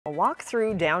Walk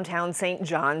through downtown St.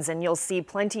 John's and you'll see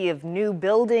plenty of new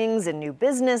buildings and new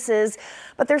businesses,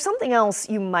 but there's something else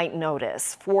you might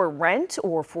notice. For rent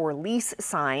or for lease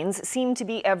signs seem to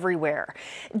be everywhere.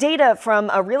 Data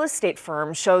from a real estate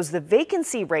firm shows the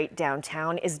vacancy rate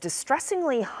downtown is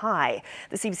distressingly high.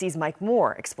 The CBC's Mike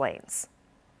Moore explains.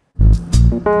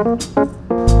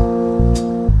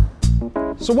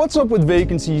 So what's up with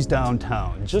vacancies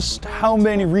downtown? Just how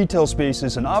many retail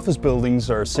spaces and office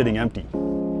buildings are sitting empty?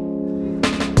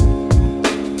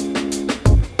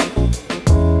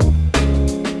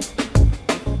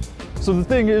 So the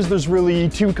thing is, there's really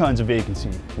two kinds of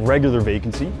vacancy: regular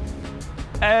vacancy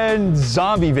and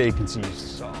zombie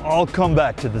vacancies. I'll come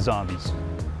back to the zombies.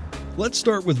 Let's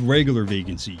start with regular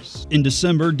vacancies. In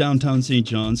December, downtown St.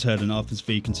 John's had an office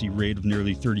vacancy rate of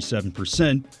nearly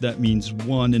 37%. That means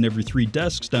 1 in every 3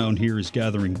 desks down here is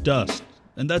gathering dust.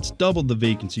 And that's double the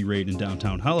vacancy rate in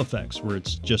downtown Halifax, where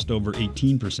it's just over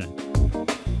 18%.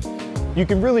 You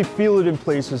can really feel it in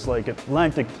places like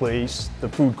Atlantic Place. The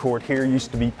food court here used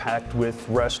to be packed with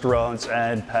restaurants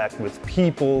and packed with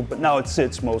people, but now it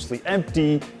sits mostly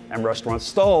empty, and restaurant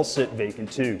stalls sit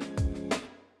vacant too.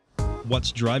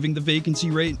 What's driving the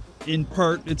vacancy rate? In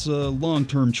part, it's a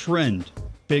long-term trend.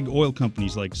 Big oil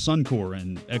companies like Suncor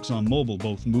and ExxonMobil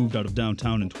both moved out of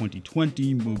downtown in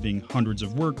 2020, moving hundreds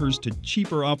of workers to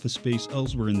cheaper office space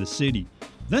elsewhere in the city.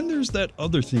 Then there's that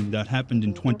other thing that happened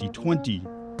in 2020.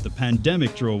 The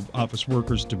pandemic drove office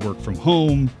workers to work from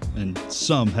home, and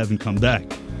some haven't come back.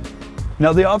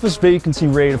 Now, the office vacancy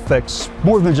rate affects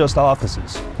more than just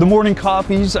offices. The morning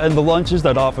coffees and the lunches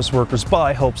that office workers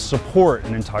buy help support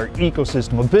an entire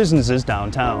ecosystem of businesses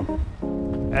downtown.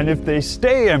 And if they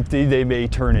stay empty, they may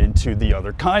turn into the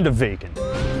other kind of vacant.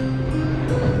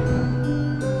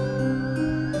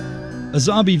 A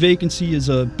zombie vacancy is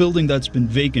a building that's been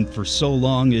vacant for so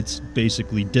long it's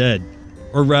basically dead.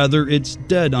 Or rather, it's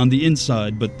dead on the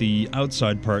inside, but the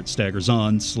outside part staggers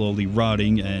on, slowly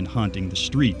rotting and haunting the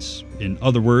streets. In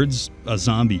other words, a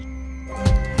zombie.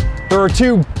 There are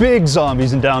 2 big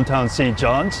zombies in downtown St.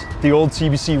 John's: the old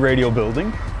CBC radio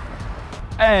building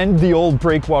and the old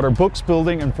Breakwater Books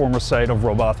building and former site of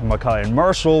Robotham, Mackay and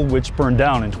Marshall, which burned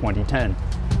down in 2010.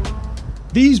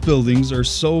 These buildings are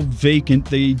so vacant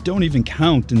they don't even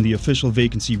count in the official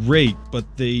vacancy rate, but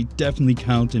they definitely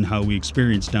count in how we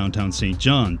experience downtown St.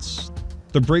 John's.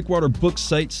 The Breakwater Books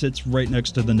site sits right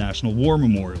next to the National War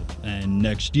Memorial, and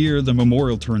next year the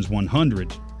memorial turns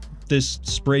 100. This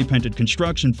spray-painted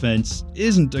construction fence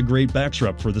isn't a great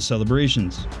backdrop for the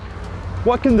celebrations.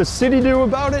 What can the city do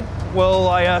about it? Well,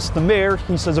 I asked the mayor.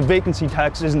 He says a vacancy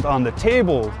tax isn't on the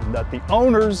table, and that the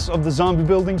owners of the zombie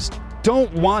buildings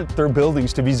don't want their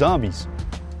buildings to be zombies.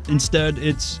 Instead,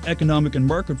 it's economic and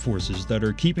market forces that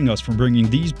are keeping us from bringing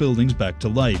these buildings back to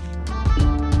life.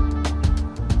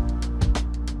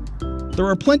 There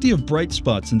are plenty of bright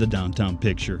spots in the downtown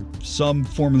picture. Some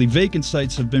formerly vacant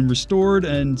sites have been restored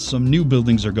and some new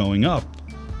buildings are going up.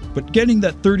 But getting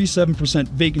that 37%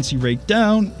 vacancy rate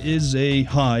down is a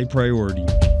high priority.